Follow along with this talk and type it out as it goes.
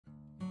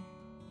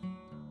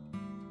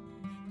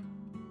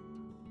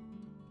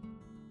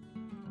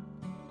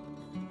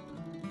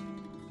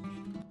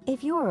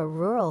If you're a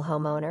rural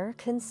homeowner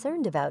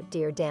concerned about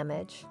deer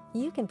damage,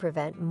 you can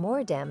prevent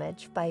more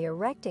damage by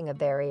erecting a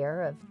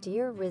barrier of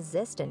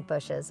deer-resistant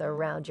bushes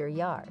around your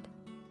yard.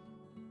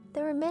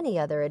 There are many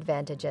other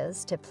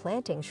advantages to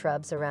planting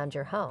shrubs around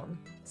your home,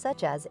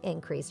 such as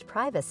increased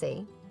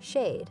privacy,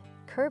 shade,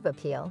 curb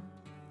appeal,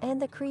 and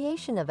the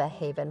creation of a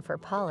haven for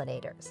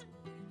pollinators.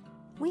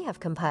 We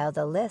have compiled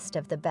a list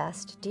of the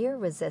best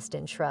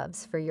deer-resistant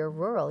shrubs for your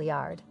rural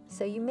yard,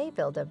 so you may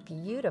build a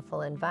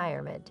beautiful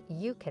environment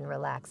you can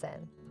relax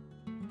in.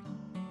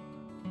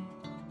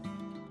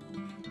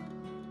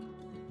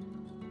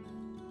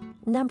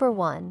 Number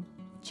 1.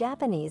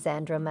 Japanese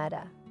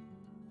Andromeda.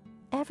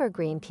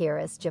 Evergreen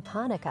Pyrus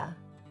japonica,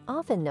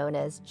 often known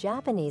as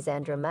Japanese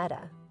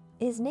Andromeda,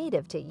 is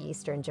native to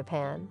eastern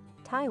Japan,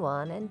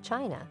 Taiwan, and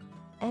China,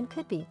 and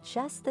could be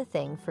just the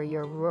thing for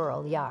your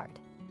rural yard.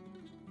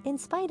 In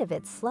spite of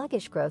its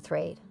sluggish growth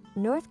rate,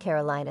 North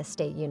Carolina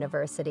State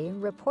University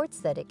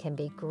reports that it can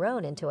be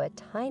grown into a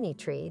tiny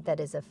tree that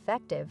is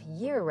effective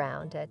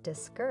year-round at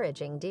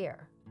discouraging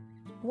deer.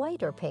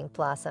 White or pink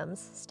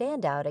blossoms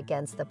stand out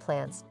against the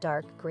plant's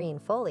dark green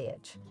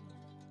foliage.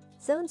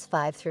 Zones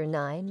 5 through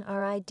 9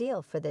 are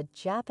ideal for the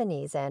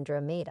Japanese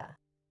Andromeda.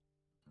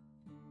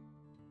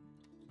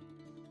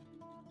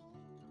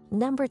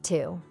 Number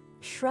 2.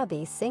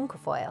 Shrubby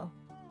cinquefoi.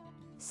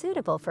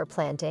 Suitable for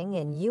planting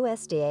in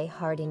USDA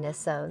hardiness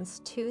zones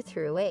 2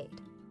 through 8.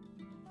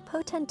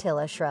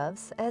 Potentilla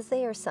shrubs, as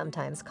they are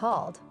sometimes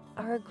called,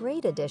 are a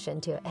great addition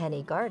to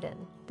any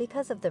garden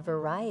because of the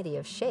variety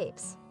of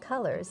shapes,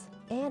 colors,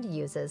 and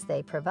uses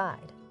they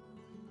provide.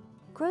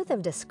 Grow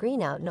them to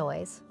screen out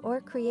noise or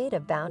create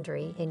a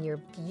boundary in your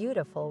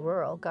beautiful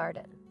rural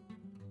garden.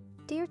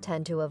 Deer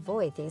tend to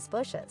avoid these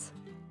bushes.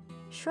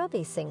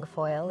 Shrubby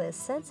cinquefoi is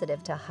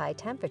sensitive to high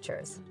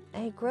temperatures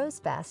and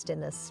grows best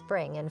in the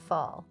spring and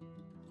fall.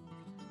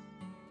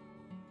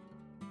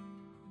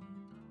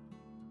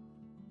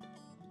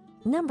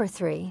 Number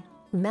 3.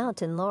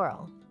 Mountain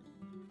laurel.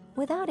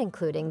 Without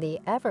including the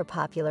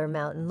ever-popular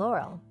mountain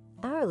laurel,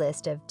 our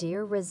list of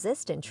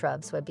deer-resistant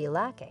shrubs would be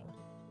lacking.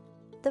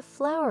 The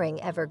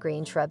flowering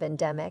evergreen shrub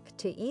endemic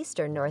to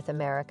eastern North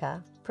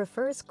America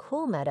prefers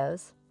cool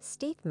meadows,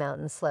 steep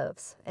mountain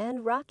slopes,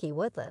 and rocky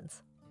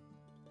woodlands.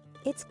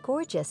 It's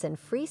gorgeous and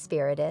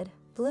free-spirited,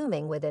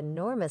 blooming with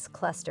enormous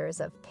clusters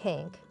of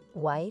pink,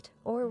 white,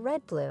 or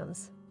red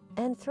blooms,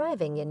 and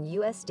thriving in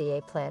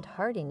USDA plant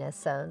hardiness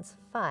zones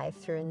 5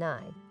 through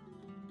 9.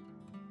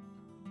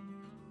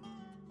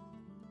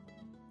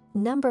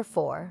 Number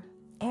 4.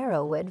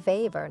 Arrowwood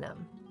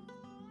viburnum.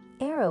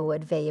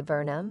 Arrowwood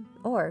viburnum,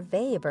 or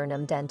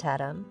Viburnum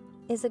dentatum,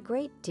 is a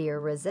great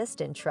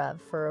deer-resistant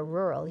shrub for a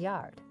rural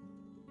yard.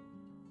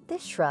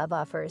 This shrub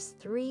offers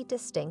 3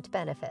 distinct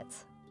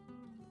benefits: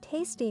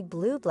 tasty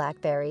blue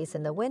blackberries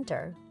in the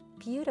winter,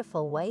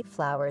 beautiful white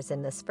flowers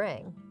in the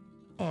spring,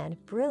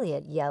 and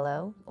brilliant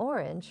yellow,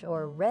 orange,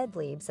 or red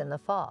leaves in the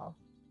fall.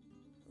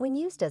 When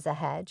used as a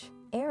hedge,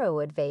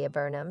 Arrowwood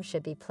viburnum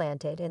should be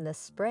planted in the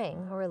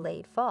spring or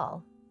late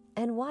fall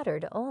and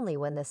watered only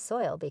when the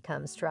soil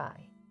becomes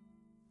dry.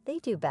 They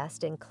do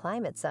best in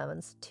climate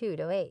zones 2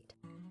 to 8.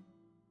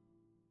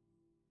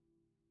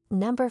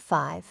 Number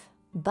 5.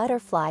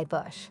 Butterfly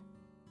bush.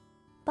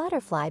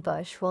 Butterfly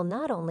bush will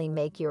not only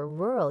make your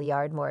rural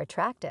yard more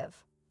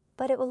attractive,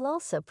 but it will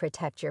also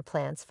protect your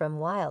plants from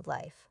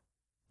wildlife.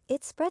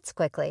 It spreads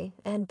quickly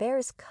and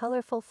bears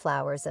colorful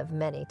flowers of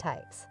many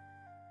types.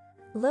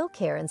 Low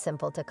care and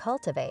simple to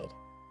cultivate,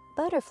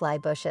 butterfly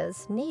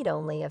bushes need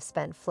only have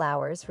spent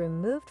flowers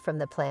removed from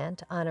the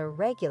plant on a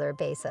regular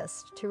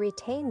basis to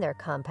retain their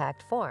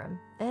compact form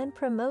and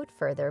promote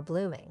further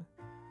blooming.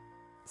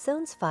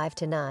 Zones 5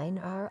 to 9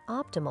 are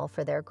optimal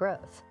for their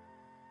growth.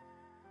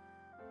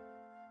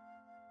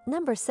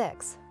 Number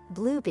 6.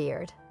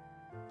 Bluebeard.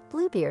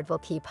 Bluebeard will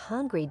keep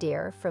hungry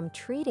deer from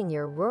treating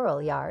your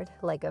rural yard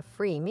like a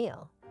free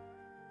meal.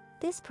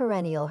 This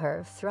perennial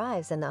herb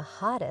thrives in the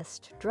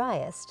hottest,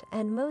 driest,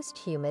 and most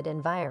humid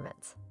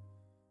environments.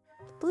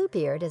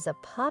 Bluebeard is a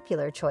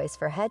popular choice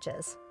for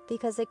hedges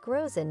because it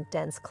grows in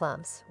dense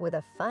clumps with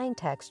a fine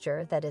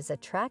texture that is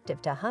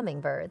attractive to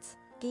hummingbirds,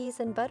 bees,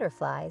 and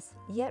butterflies,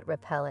 yet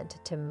repellent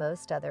to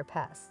most other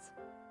pests.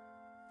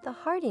 The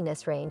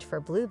hardiness range for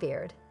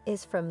Bluebeard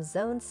is from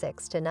zone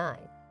 6 to 9.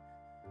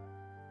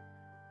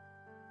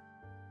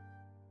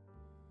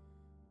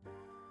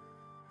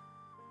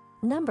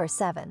 Number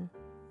 7.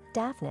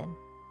 Daphne.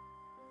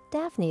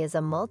 Daphne is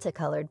a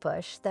multicolored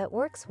bush that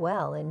works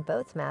well in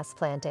both mass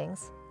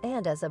plantings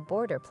and as a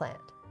border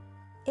plant.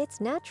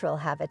 Its natural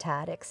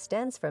habitat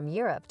extends from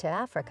Europe to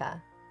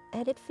Africa,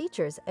 and it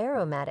features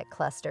aromatic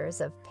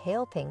clusters of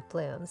pale pink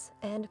blooms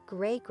and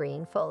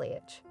gray-green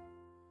foliage.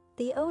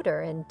 The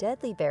odor and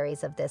deadly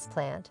berries of this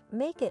plant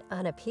make it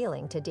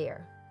unappealing to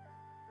deer.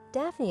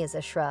 Daphne is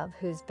a shrub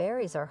whose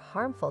berries are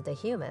harmful to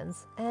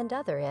humans and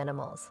other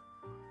animals.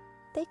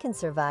 They can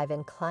survive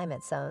in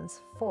climate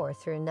zones 4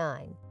 through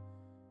 9.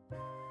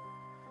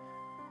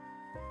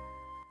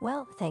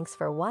 Well, thanks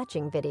for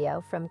watching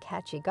video from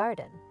Catchy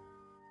Garden.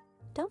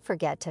 Don't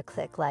forget to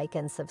click like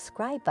and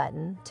subscribe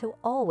button to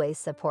always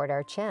support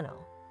our channel.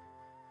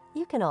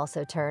 You can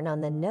also turn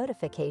on the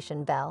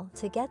notification bell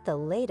to get the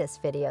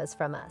latest videos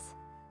from us.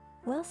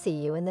 We'll see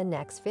you in the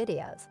next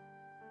videos.